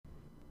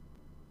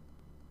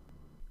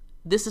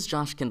This is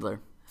Josh Kindler.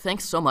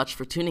 Thanks so much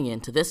for tuning in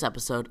to this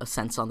episode of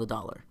Cents on the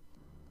Dollar.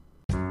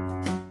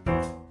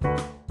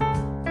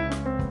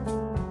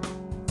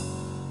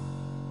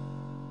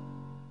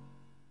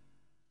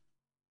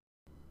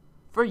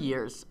 For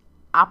years,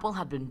 Apple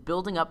had been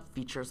building up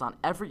features on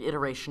every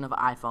iteration of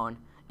iPhone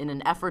in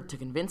an effort to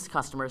convince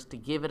customers to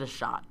give it a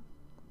shot.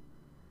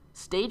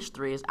 Stage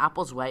 3 is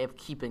Apple's way of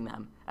keeping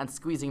them and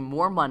squeezing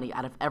more money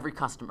out of every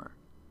customer,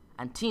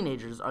 and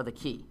teenagers are the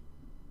key.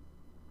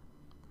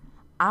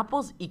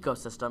 Apple's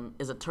ecosystem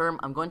is a term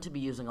I'm going to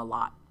be using a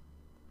lot.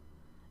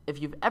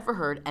 If you've ever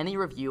heard any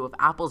review of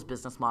Apple's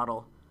business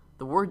model,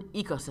 the word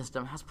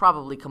ecosystem has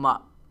probably come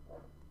up.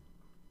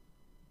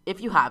 If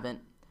you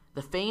haven't,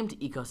 the famed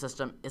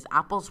ecosystem is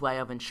Apple's way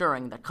of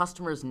ensuring that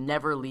customers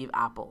never leave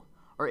Apple,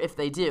 or if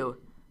they do,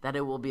 that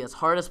it will be as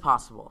hard as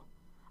possible,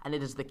 and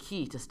it is the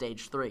key to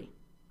Stage 3.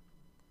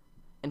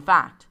 In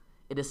fact,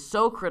 it is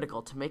so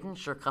critical to making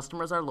sure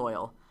customers are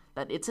loyal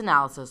that its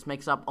analysis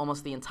makes up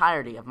almost the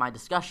entirety of my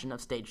discussion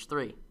of Stage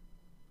 3.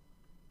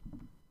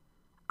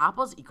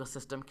 Apple's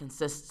ecosystem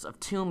consists of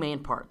two main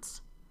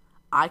parts,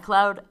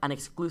 iCloud and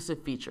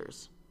exclusive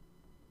features.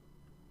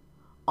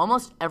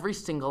 Almost every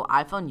single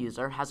iPhone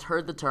user has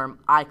heard the term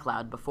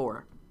iCloud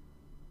before.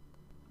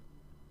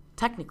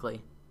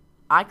 Technically,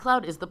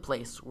 iCloud is the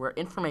place where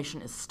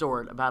information is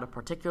stored about a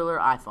particular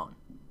iPhone.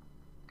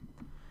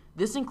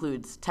 This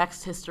includes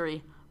text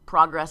history,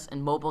 progress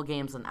in mobile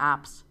games and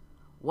apps,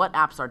 what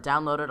apps are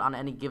downloaded on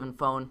any given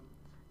phone,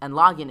 and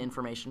login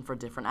information for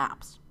different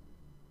apps.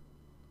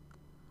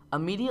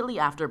 Immediately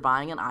after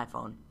buying an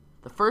iPhone,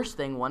 the first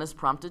thing one is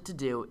prompted to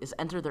do is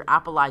enter their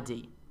Apple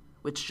ID,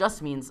 which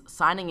just means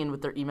signing in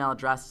with their email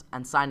address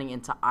and signing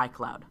into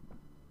iCloud.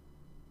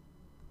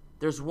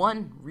 There's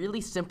one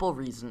really simple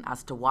reason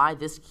as to why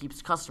this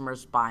keeps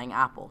customers buying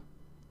Apple.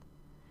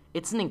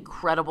 It's an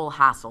incredible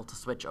hassle to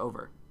switch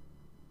over.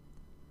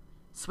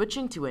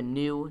 Switching to a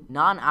new,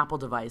 non-Apple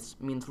device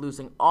means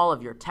losing all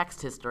of your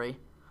text history,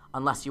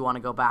 unless you want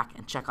to go back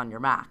and check on your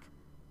Mac,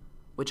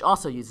 which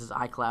also uses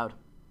iCloud.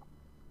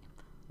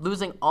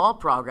 Losing all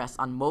progress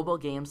on mobile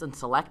games and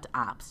select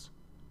apps,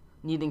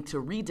 needing to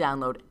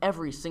re-download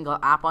every single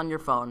app on your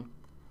phone,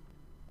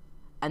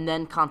 and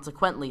then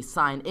consequently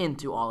sign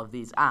into all of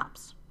these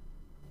apps.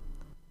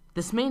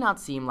 This may not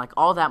seem like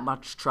all that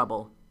much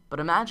trouble, but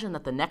imagine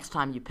that the next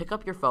time you pick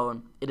up your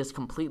phone, it is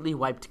completely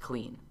wiped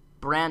clean,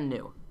 brand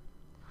new.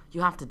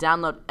 You have to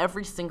download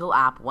every single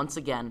app once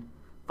again,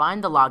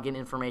 find the login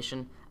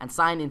information, and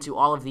sign into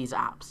all of these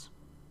apps.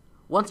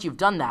 Once you've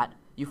done that,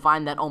 you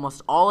find that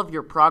almost all of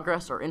your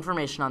progress or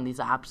information on these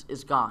apps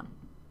is gone.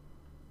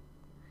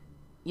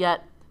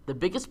 Yet, the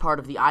biggest part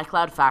of the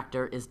iCloud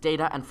factor is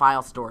data and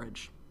file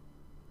storage.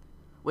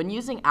 When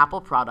using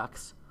Apple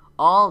products,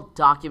 all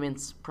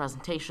documents,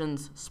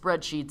 presentations,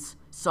 spreadsheets,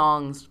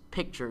 songs,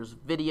 pictures,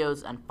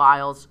 videos, and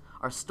files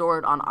are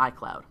stored on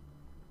iCloud.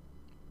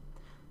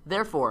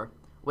 Therefore,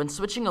 when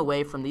switching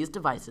away from these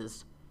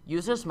devices,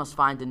 users must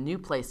find a new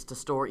place to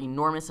store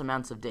enormous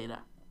amounts of data.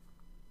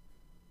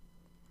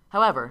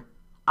 However,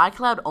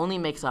 iCloud only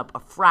makes up a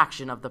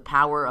fraction of the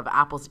power of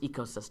Apple's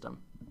ecosystem.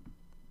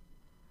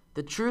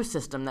 The true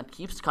system that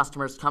keeps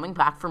customers coming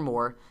back for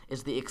more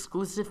is the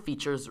exclusive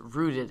features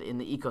rooted in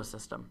the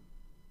ecosystem.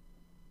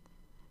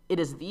 It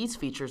is these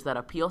features that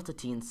appeal to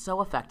teens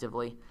so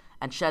effectively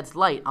and sheds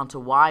light onto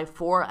why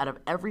 4 out of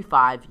every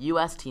 5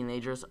 US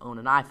teenagers own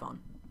an iPhone.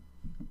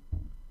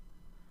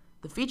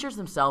 The features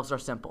themselves are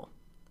simple.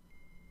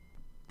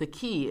 The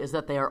key is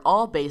that they are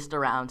all based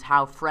around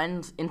how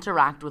friends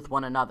interact with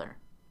one another.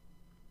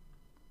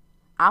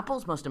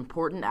 Apple's most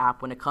important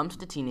app when it comes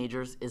to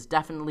teenagers is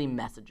definitely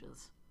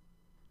Messages.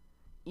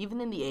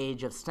 Even in the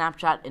age of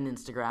Snapchat and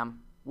Instagram,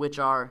 which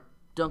are,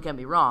 don't get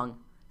me wrong,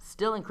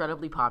 still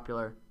incredibly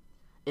popular,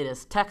 it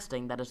is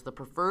texting that is the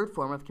preferred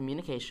form of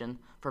communication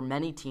for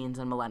many teens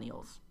and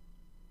millennials.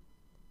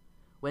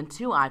 When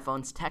two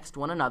iPhones text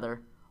one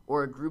another,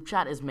 or a group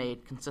chat is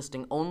made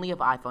consisting only of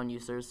iPhone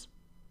users,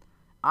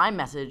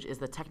 iMessage is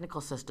the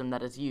technical system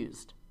that is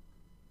used.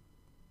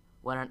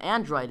 When an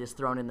Android is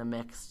thrown in the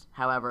mix,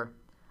 however,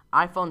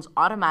 iPhones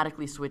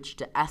automatically switch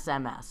to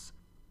SMS,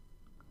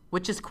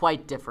 which is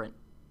quite different.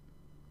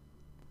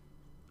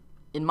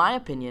 In my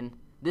opinion,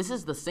 this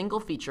is the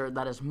single feature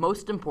that is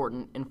most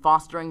important in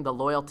fostering the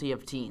loyalty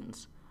of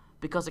teens,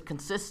 because it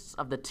consists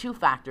of the two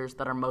factors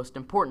that are most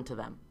important to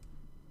them.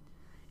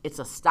 It's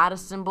a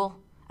status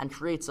symbol and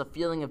creates a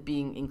feeling of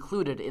being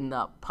included in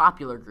the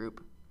popular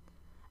group,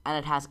 and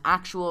it has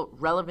actual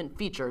relevant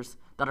features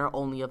that are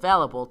only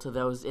available to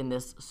those in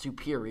this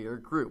superior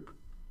group.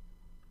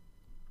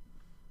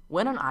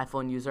 When an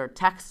iPhone user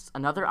texts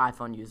another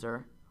iPhone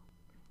user,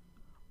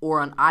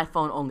 or an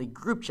iPhone-only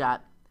group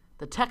chat,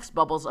 the text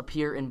bubbles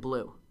appear in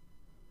blue.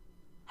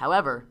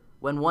 However,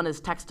 when one is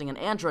texting an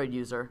Android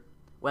user,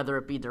 whether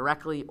it be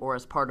directly or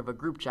as part of a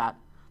group chat,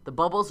 the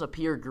bubbles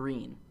appear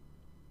green.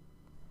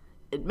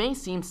 It may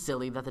seem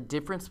silly that the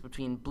difference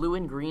between blue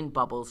and green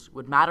bubbles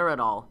would matter at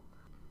all,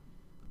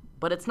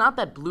 but it's not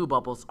that blue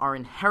bubbles are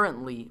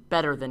inherently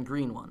better than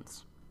green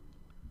ones.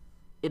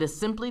 It is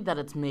simply that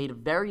it's made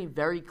very,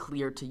 very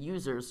clear to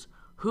users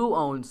who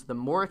owns the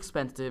more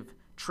expensive,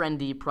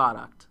 trendy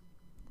product.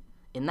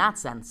 In that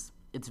sense,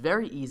 it's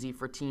very easy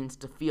for teens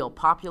to feel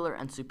popular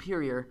and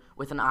superior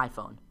with an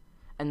iPhone,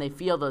 and they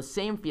feel those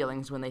same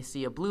feelings when they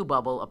see a blue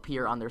bubble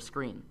appear on their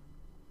screen.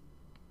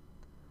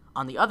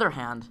 On the other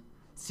hand,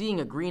 seeing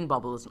a green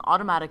bubble is an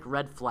automatic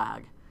red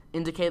flag,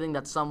 indicating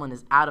that someone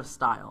is out of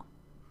style.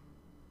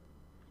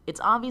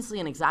 It's obviously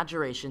an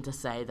exaggeration to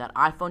say that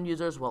iPhone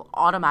users will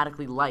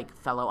automatically like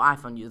fellow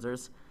iPhone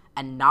users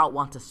and not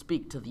want to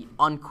speak to the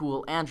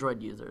uncool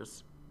Android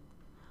users.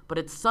 But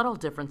it's subtle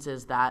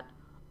differences that,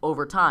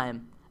 over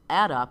time,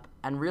 add up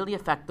and really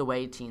affect the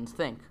way teens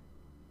think.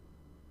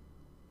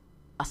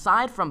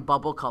 Aside from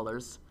bubble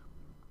colors,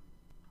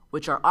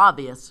 which are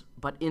obvious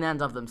but in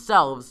and of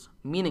themselves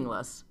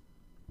meaningless,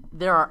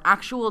 there are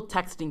actual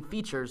texting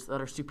features that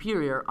are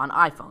superior on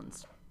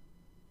iPhones.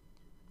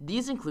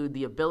 These include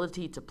the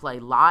ability to play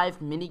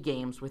live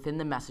mini-games within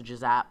the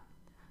Messages app,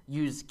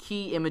 use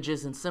key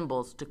images and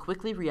symbols to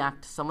quickly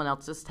react to someone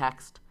else's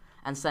text,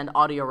 and send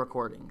audio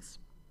recordings.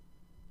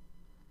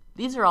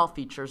 These are all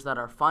features that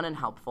are fun and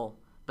helpful,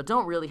 but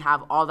don't really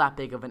have all that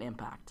big of an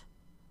impact.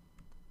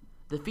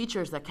 The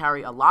features that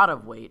carry a lot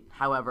of weight,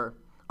 however,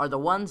 are the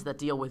ones that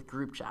deal with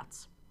group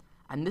chats.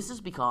 And this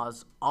is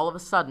because, all of a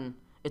sudden,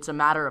 it's a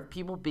matter of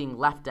people being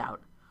left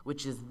out,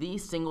 which is the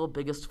single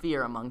biggest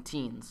fear among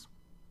teens.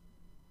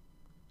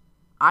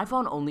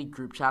 iPhone-only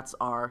group chats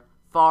are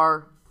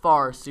far,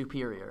 far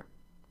superior.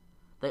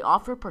 They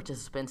offer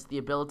participants the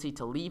ability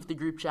to leave the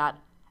group chat,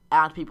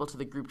 add people to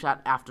the group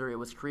chat after it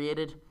was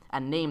created,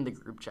 and name the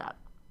group chat.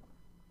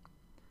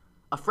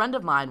 A friend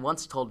of mine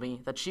once told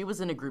me that she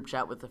was in a group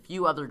chat with a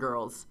few other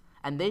girls,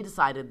 and they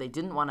decided they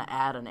didn't want to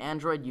add an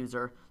Android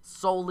user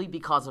solely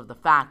because of the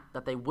fact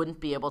that they wouldn't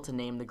be able to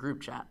name the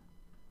group chat.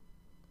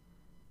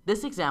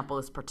 This example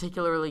is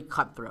particularly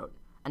cutthroat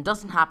and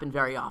doesn't happen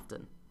very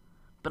often,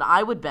 but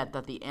I would bet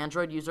that the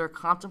Android user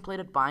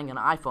contemplated buying an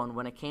iPhone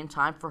when it came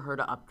time for her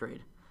to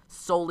upgrade,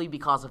 solely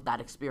because of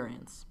that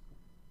experience.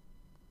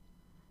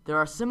 There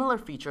are similar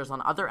features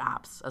on other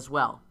apps as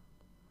well.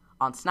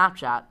 On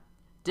Snapchat,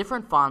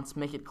 different fonts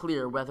make it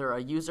clear whether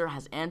a user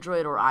has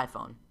Android or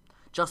iPhone,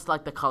 just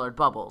like the colored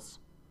bubbles.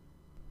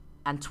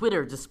 And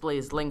Twitter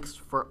displays links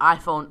for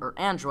iPhone or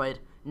Android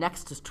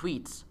next to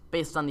tweets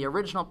based on the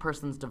original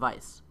person's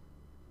device.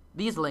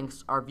 These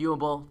links are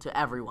viewable to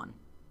everyone.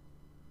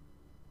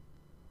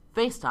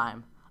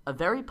 FaceTime, a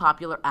very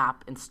popular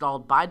app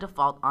installed by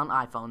default on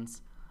iPhones,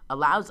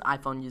 allows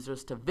iPhone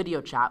users to video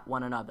chat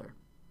one another.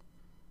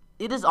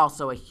 It is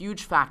also a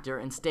huge factor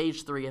in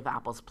Stage 3 of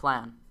Apple's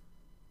plan.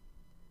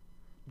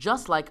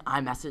 Just like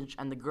iMessage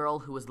and the girl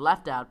who was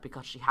left out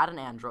because she had an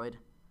Android,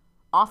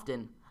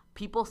 often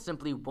people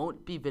simply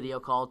won't be video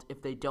called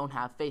if they don't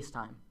have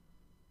FaceTime.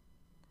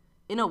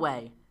 In a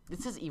way,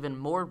 this is even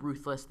more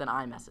ruthless than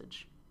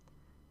iMessage.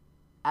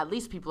 At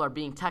least people are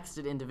being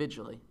texted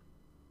individually.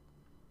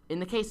 In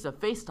the case of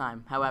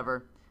FaceTime,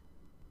 however,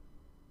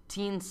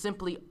 teens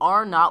simply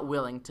are not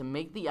willing to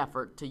make the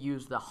effort to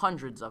use the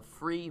hundreds of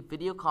free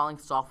video calling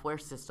software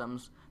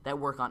systems that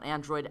work on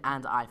Android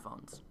and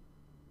iPhones.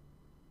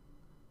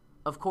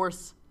 Of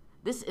course,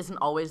 this isn't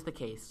always the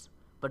case,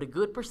 but a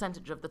good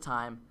percentage of the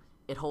time,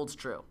 it holds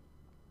true.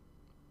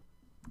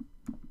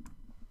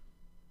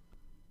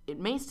 It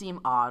may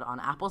seem odd on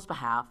Apple's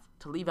behalf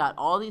to leave out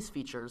all these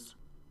features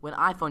when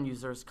iPhone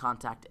users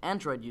contact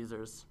Android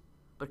users,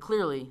 but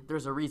clearly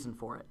there's a reason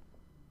for it.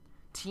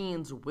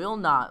 Teens will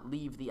not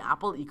leave the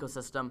Apple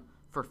ecosystem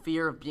for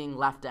fear of being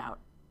left out.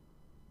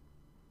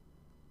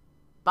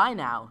 By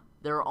now,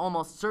 there are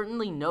almost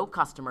certainly no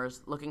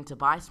customers looking to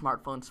buy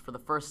smartphones for the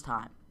first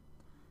time,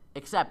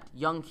 except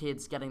young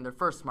kids getting their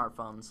first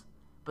smartphones,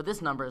 but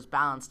this number is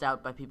balanced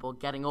out by people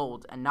getting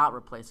old and not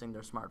replacing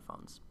their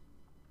smartphones.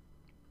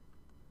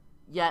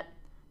 Yet,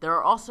 there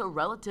are also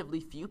relatively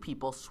few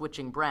people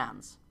switching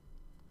brands.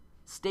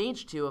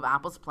 Stage 2 of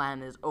Apple's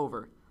plan is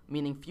over,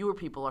 meaning fewer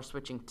people are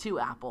switching to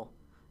Apple,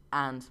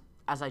 and,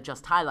 as I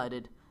just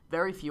highlighted,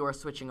 very few are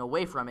switching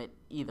away from it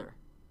either.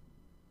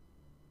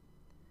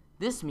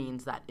 This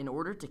means that in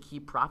order to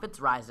keep profits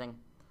rising,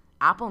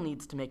 Apple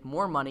needs to make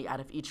more money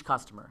out of each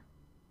customer.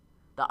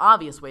 The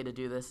obvious way to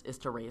do this is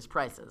to raise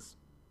prices.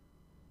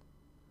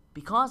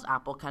 Because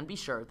Apple can be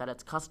sure that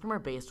its customer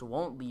base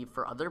won't leave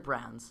for other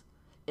brands,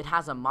 it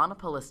has a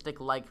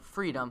monopolistic-like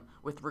freedom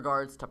with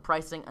regards to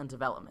pricing and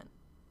development.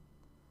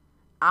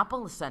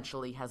 Apple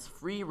essentially has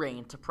free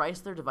rein to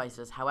price their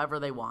devices however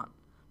they want,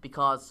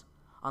 because,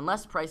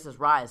 unless prices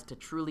rise to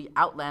truly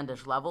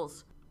outlandish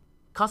levels,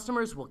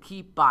 customers will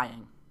keep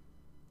buying.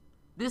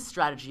 This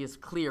strategy is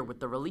clear with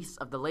the release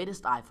of the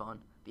latest iPhone,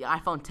 the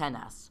iPhone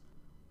XS,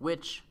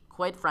 which,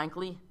 quite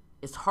frankly,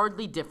 is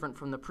hardly different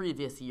from the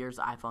previous year's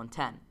iPhone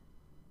X.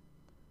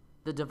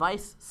 The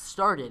device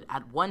started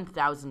at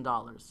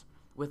 $1,000,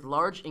 with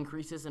large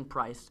increases in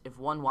price if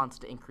one wants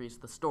to increase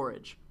the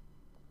storage.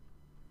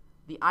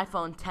 The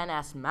iPhone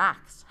XS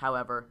Max,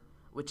 however,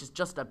 which is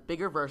just a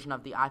bigger version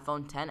of the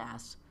iPhone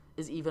XS,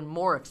 is even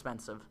more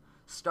expensive,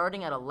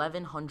 starting at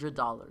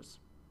 $1,100.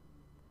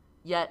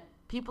 Yet,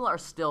 people are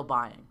still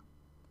buying.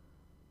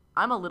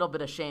 I'm a little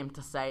bit ashamed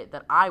to say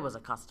that I was a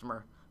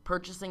customer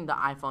purchasing the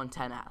iPhone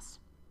XS.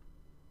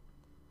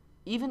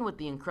 Even with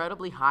the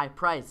incredibly high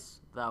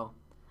price, though,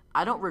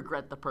 I don't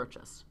regret the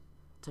purchase.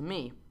 To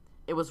me,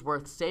 it was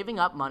worth saving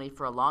up money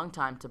for a long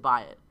time to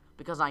buy it,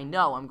 because I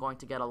know I'm going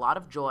to get a lot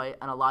of joy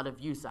and a lot of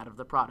use out of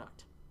the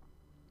product.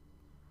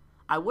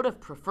 I would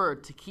have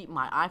preferred to keep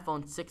my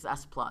iPhone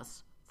 6s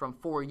Plus from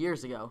 4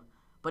 years ago,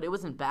 but it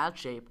was in bad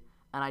shape,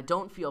 and I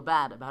don't feel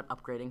bad about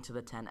upgrading to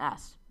the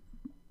XS.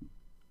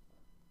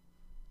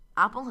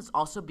 Apple has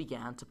also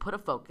begun to put a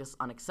focus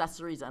on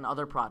accessories and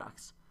other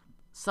products,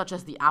 such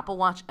as the Apple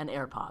Watch and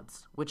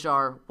AirPods, which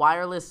are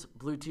wireless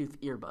Bluetooth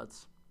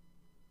earbuds.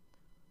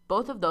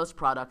 Both of those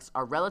products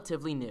are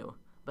relatively new,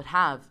 but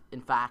have,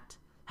 in fact,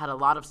 had a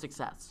lot of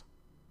success.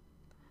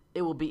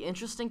 It will be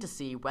interesting to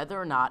see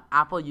whether or not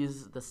Apple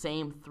uses the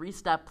same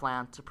 3-step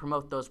plan to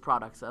promote those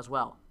products as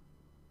well.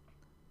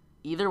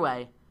 Either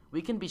way,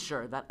 we can be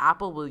sure that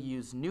Apple will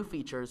use new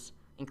features,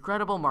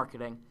 incredible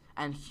marketing,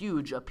 and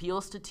huge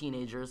appeals to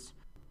teenagers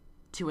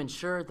to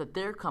ensure that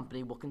their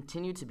company will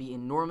continue to be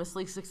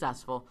enormously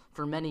successful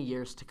for many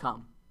years to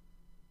come.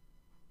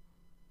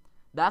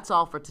 That's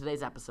all for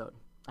today's episode.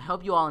 I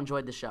hope you all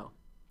enjoyed the show.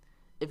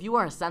 If you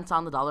are a Cents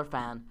on the Dollar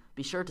fan,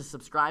 be sure to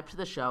subscribe to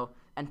the show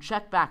and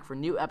check back for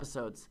new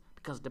episodes,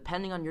 because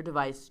depending on your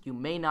device, you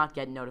may not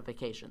get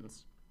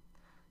notifications.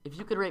 If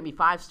you could rate me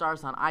 5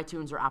 stars on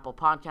iTunes or Apple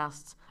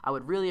Podcasts, I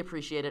would really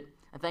appreciate it,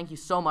 and thank you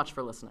so much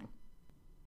for listening.